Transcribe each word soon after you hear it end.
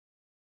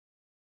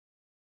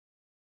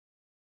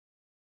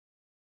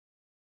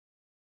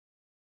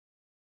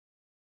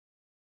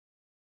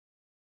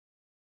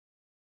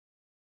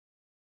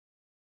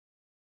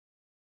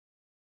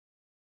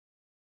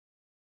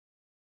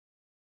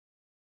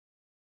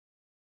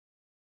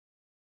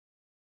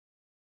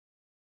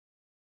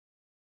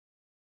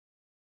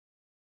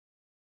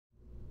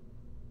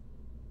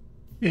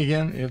Hey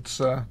again,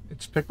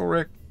 it's Pickle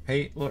Rick.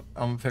 Hey, look,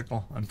 I'm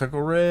Pickle. I'm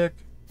Pickle Rick.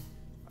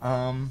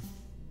 Um,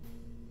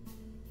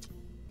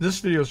 this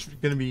video is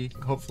going to be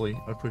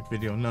hopefully a quick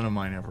video. None of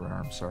mine ever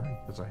are. I'm sorry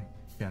because I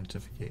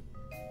pontificate.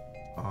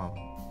 Um,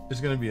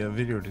 it's going to be a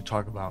video to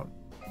talk about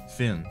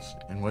fins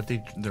and what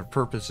their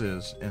purpose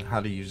is and how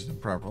to use them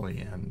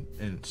properly, and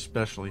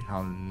especially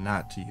how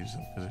not to use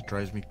them, because it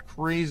drives me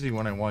crazy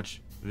when I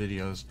watch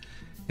videos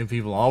and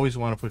people always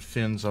want to put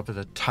fins up at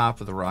the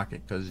top of the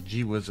rocket because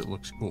gee whiz, it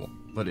looks cool,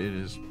 but it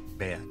is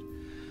bad.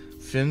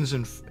 Fins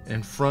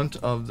in front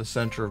of the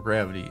center of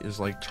gravity is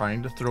like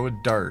trying to throw a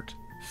dart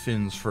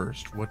fins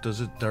first. What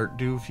does a dart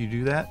do if you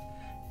do that?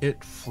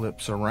 It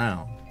flips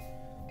around.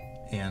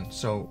 And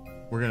so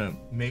we're going to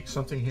make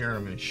something here, and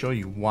I'm going to show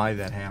you why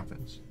that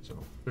happens. So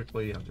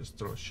quickly, I'll just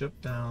throw a ship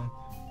down,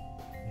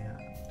 and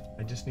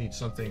I just need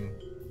something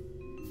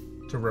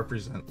to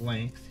represent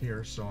length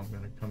here, so I'm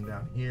going to come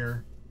down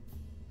here.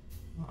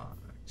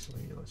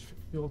 Actually, let's pick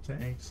fuel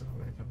tanks, so I'm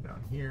going to come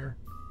down here.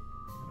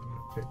 I'm going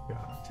to pick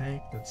a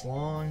tank that's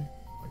long,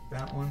 like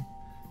that one,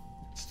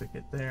 stick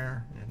it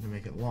there, and to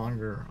make it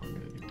longer, I'm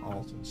going to do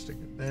Alt and stick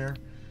it there.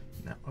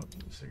 Now,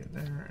 stick it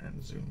there,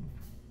 and zoom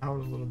out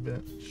a little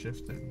bit,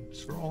 shift and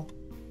scroll.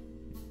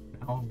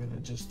 Now I'm going to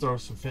just throw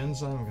some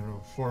fins on. I'm going to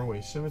go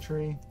four-way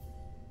symmetry,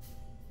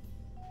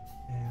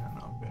 and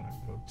I'm going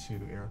to go to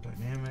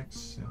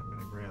aerodynamics, and I'm going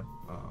to grab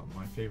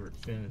my favorite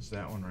fin is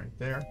that one right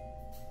there,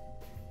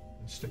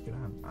 and stick it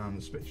on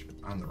the spaceship,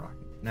 on the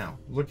rocket. Now,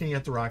 looking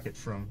at the rocket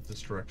from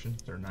this direction,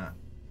 they're not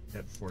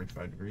at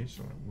 45 degrees,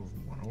 so I'm going to move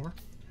them one over.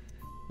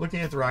 Looking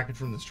at the rocket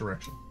from this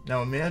direction.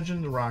 Now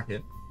imagine the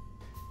rocket,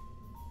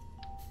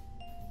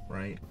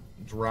 right?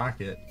 The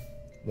rocket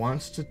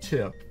wants to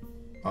tip,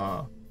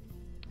 I'm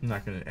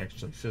not going to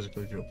actually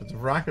physically do it, but the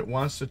rocket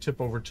wants to tip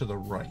over to the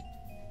right,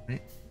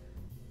 right?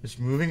 It's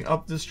moving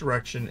up this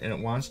direction and it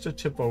wants to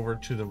tip over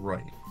to the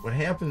right. What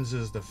happens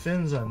is the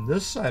fins on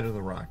this side of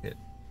the rocket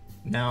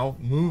now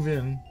move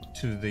in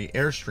to the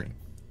airstream,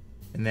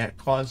 and that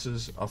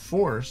causes a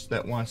force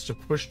that wants to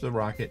push the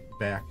rocket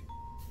back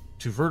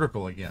to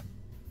vertical again.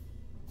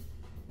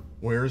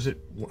 Where is it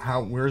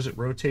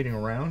rotating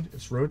around?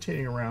 It's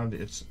rotating around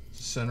its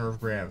center of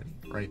gravity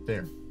right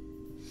there.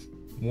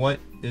 What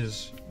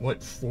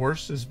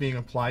force is being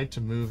applied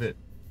to move it?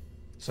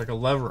 It's like a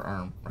lever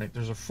arm, right?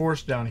 There's a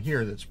force down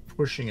here that's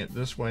pushing it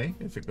this way.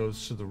 If it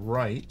goes to the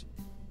right,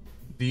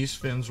 these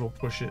fins will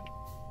push it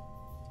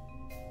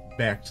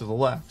back to the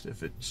left.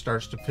 If it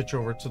starts to pitch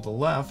over to the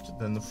left,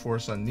 then the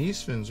force on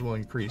these fins will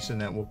increase, and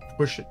that will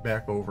push it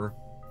back over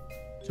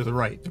to the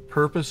right. The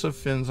purpose of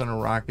fins on a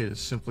rocket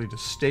is simply to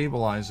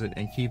stabilize it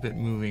and keep it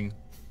moving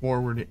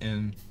forward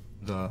in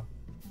the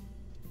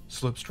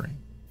slipstream.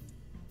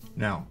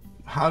 Now,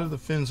 how do the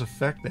fins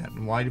affect that,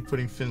 and why do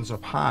putting fins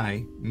up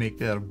high make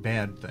that a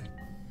bad thing?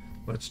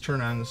 Let's turn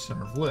on the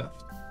center of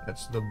lift.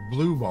 That's the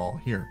blue ball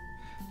here.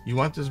 You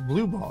want this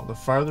blue ball. The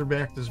farther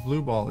back this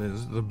blue ball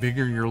is, the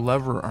bigger your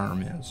lever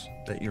arm is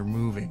that you're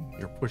moving,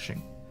 you're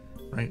pushing,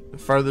 right? The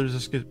farther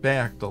this gets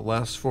back, the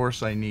less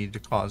force I need to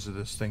cause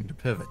this thing to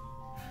pivot.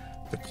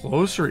 The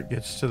closer it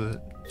gets to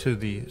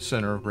the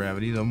center of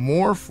gravity, the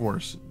more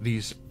force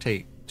these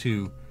take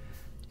to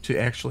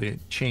actually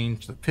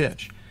change the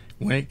pitch.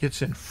 When it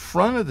gets in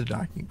front of the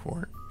docking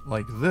port,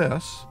 like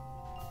this,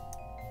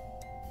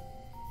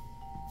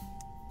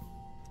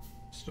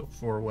 still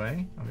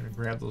four-way, I'm going to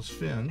grab those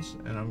fins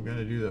and I'm going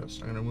to do this.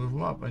 I'm going to move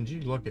them up, and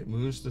gee, look, it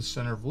moves the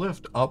center of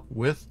lift up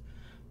with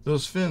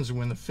those fins. And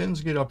when the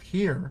fins get up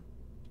here,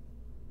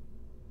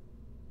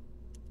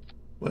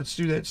 let's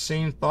do that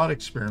same thought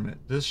experiment.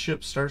 This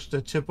ship starts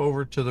to tip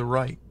over to the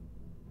right.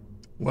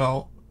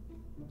 Well,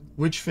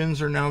 which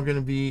fins are now going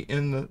to be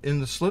in the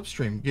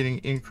slipstream getting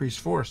increased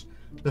force?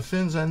 The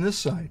fins on this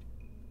side.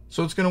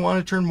 So it's going to want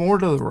to turn more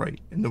to the right.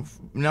 And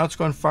now it's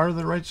gone farther to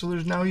the right, so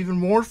there's now even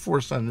more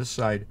force on this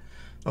side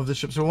of the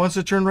ship. So it wants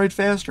to turn right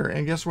faster,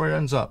 and guess where it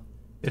ends up?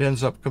 It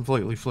ends up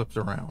completely flipped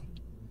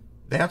around.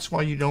 That's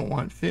why you don't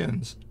want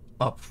fins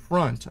up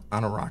front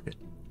on a rocket.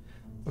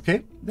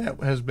 Okay,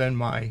 that has been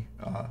my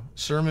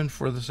sermon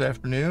for this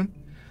afternoon.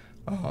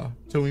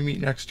 Till we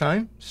meet next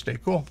time, stay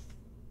cool.